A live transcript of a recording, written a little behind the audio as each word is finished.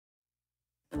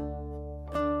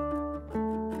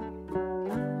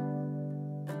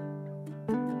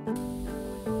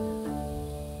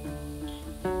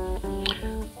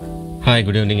Hi,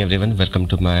 good evening everyone. Welcome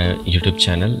to my YouTube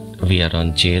channel. We are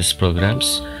on JS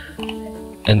programs.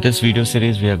 In this video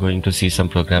series, we are going to see some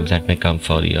programs that may come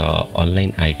for your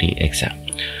online IT exam.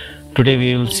 Today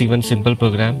we will see one simple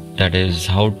program, that is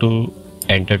how to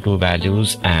enter two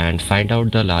values and find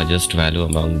out the largest value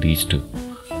among these two.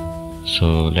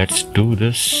 So let's do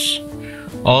this.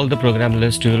 All the program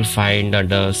list you will find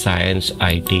under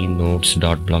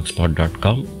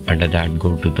scienceitnotes.blogspot.com. Under that,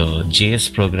 go to the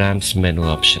JS programs menu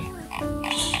option.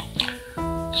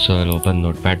 So I'll open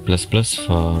Notepad++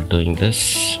 for doing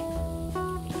this.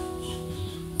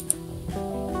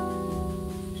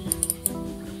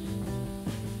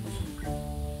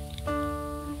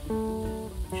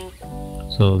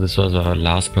 So this was our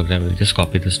last program. We'll just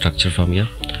copy the structure from here.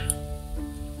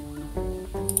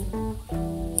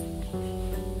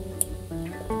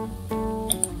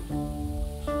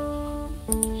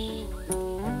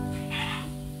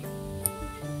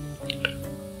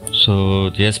 So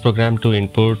JS program to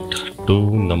input two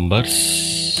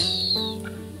numbers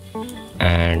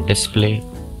and display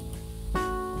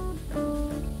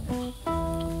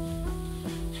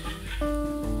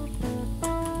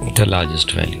the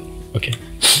largest value. Okay.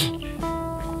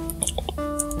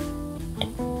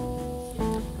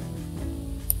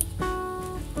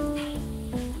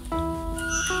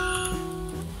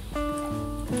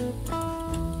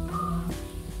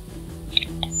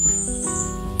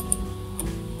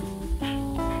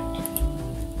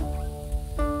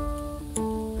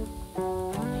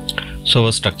 So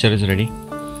our structure is ready.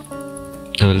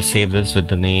 I will save this with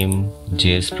the name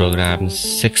JS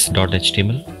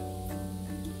program-6.html.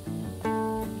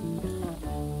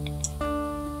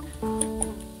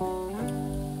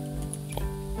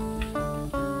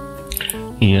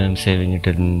 Here I'm saving it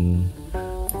in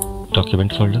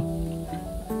document folder.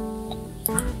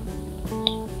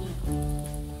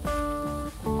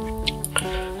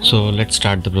 So let's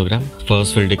start the program.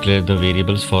 First we'll declare the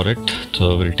variables for it.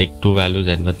 So we'll take two values,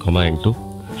 n1, n2.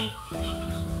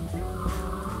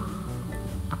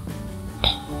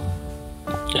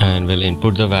 And we'll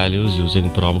input the values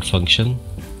using prompt function.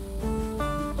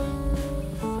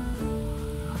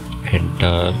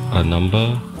 Enter a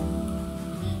number.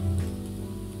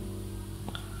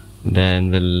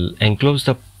 Then we'll enclose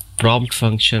the prompt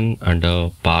function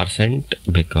under %,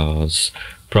 because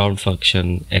prompt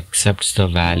function accepts the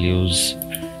values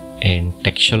in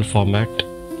textual format.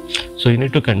 So you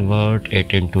need to convert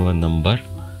it into a number.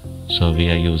 So we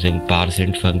are using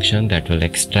 %, function that will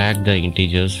extract the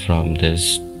integers from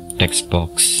this text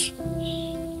box.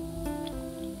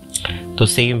 So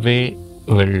same way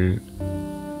we'll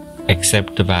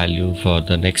accept the value for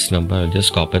the next number. I'll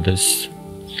just copy this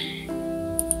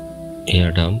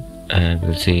here down and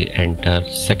we'll say enter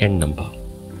second number.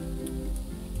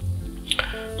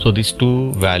 So these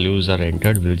two values are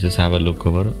entered. We'll just have a look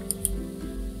over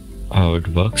how it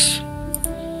works.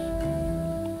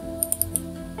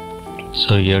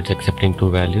 So here it's accepting two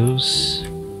values.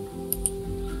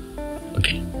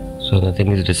 Okay, so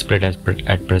nothing is displayed at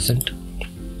present.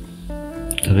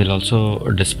 So we'll also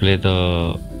display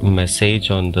the message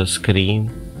on the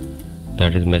screen,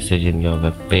 that is message in your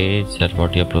web page, that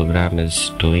what your program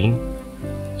is doing.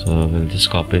 So we'll just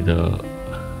copy the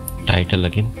title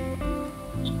again.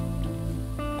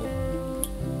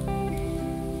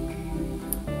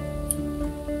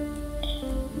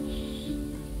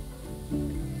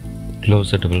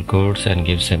 Close the double quotes and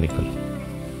give semicolon.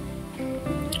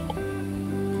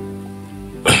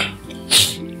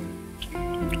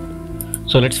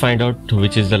 So let's find out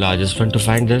which is the largest one. To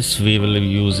find this, we will be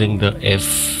using the if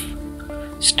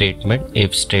statement.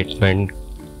 If statement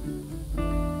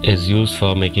is used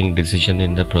for making decision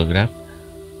in the program.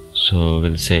 So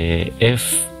we'll say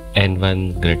if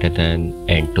n1 greater than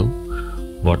n2,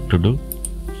 what to do?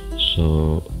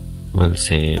 So we'll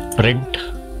say print,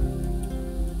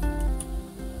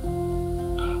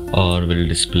 or we'll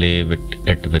display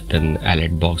it with an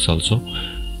alert box also.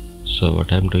 So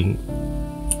what I'm doing,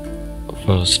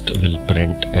 first we'll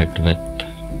print it with,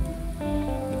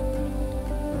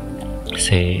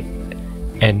 say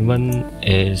n1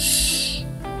 is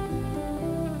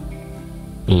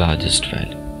largest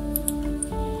value.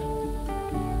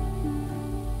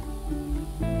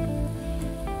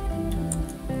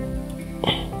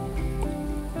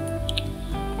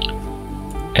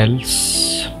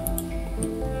 Else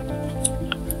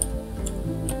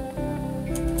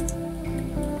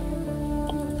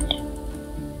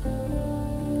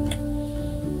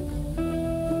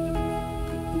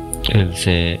we'll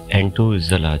say n2 is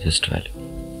the largest value.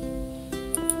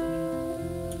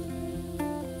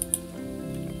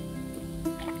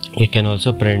 You can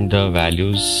also print the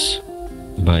values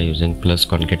by using plus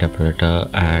concat operator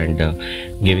and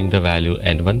giving the value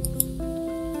n1,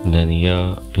 then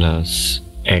here plus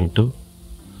n2.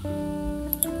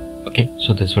 Okay,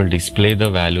 so this will display the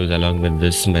values along with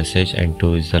this message,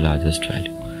 n2 is the largest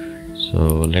value. So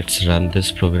let's run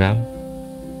this program.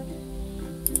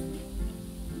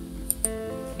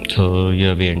 So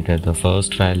here we enter the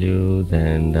first value,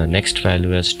 then the next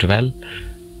value is 12.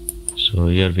 So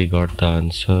here we got the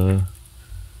answer.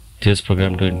 This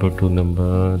program to input two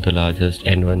number, the largest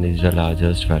n1 is the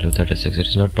largest value, 36. It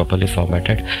is not properly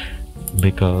formatted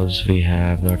because we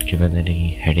have not given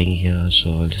any heading here.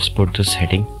 So I'll just put this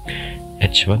heading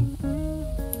h1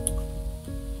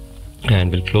 and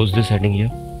we'll close this heading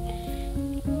here.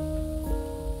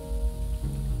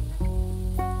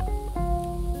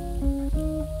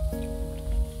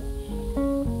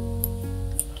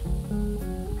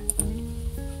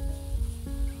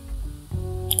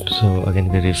 So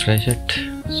again we refresh it.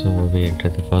 So we enter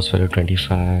the first value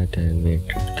 25, then we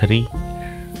enter 3.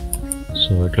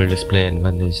 So it will display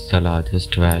n1 is the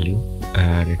largest value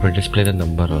and it will display the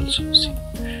number also. See,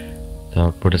 the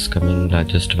output is coming,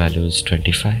 largest value is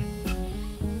 25.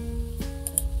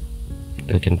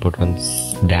 We can put one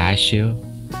dash here.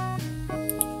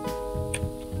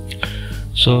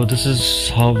 So this is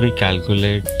how we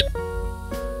calculate,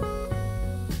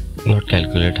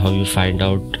 how you find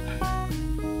out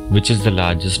which is the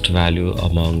largest value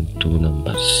among two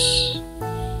numbers.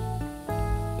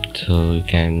 So you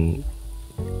can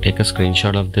take a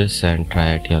screenshot of this and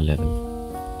try at your level.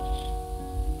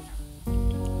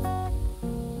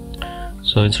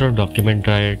 So instead of document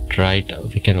write,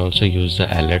 we can also use the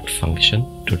alert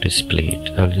function to display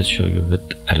it. I'll just show you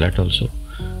with alert also.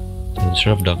 So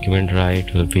instead of document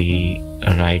write, we'll be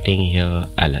writing here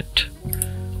alert.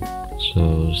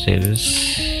 So save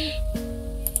this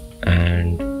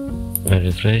and when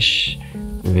refresh,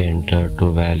 we enter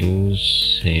two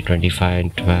values, say 25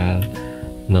 and 12.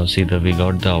 Now see that we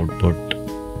got the output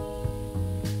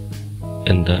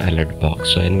in the alert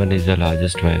box. So n1 is the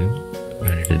largest value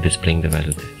and it is displaying the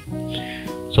value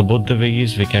there. So both the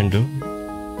ways we can do.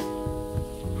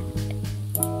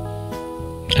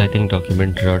 I think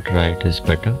document.write is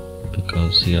better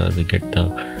because here we get the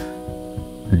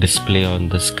display on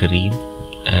the screen,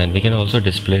 and we can also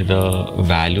display the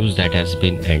values that has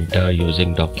been entered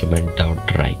using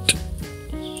document.write.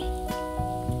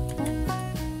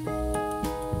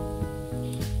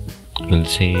 We'll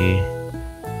say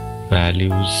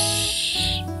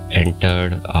values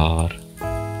entered are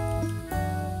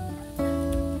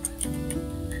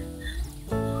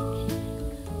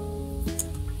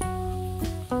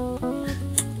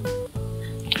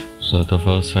so the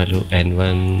first value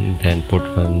n1, then put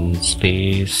one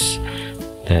space,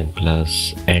 then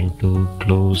plus n2,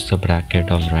 close the bracket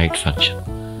of write function.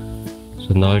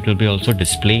 So now it will be also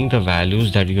displaying the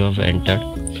values that you have entered.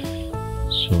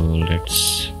 So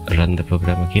let's run the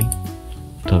program again.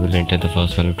 So we'll enter the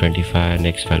first value 25,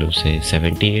 next value say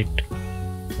 78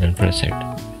 and press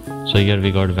enter. So here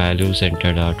we got values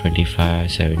entered are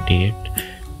 25, 78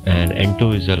 and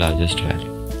n2 is the largest value.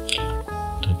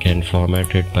 So you can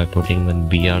format it by putting one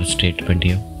br statement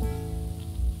here.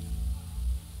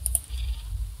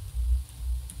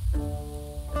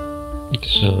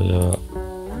 So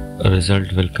the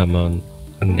result will come on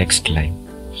next line.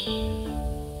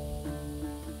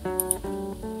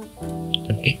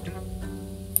 Okay.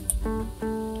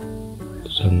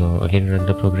 So now again run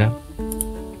the program.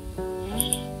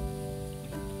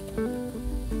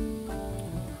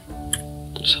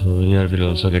 So here we'll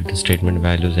also get the statement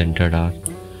values entered are,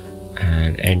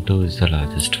 and n2 is the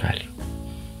largest value.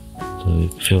 So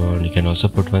if you want, you can also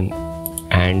put one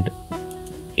and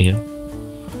here.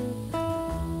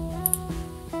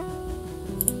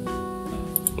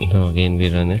 Now again we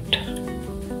run it.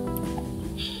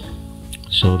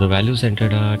 So the values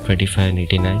entered are 25 and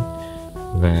 89,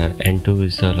 where n2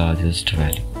 is the largest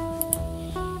value.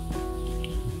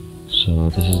 So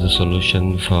this is the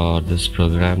solution for this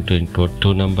program to input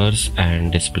two numbers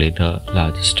and display the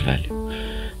largest value.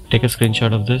 Take a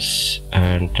screenshot of this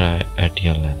and try at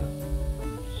your level.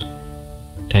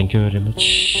 Thank you very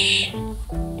much.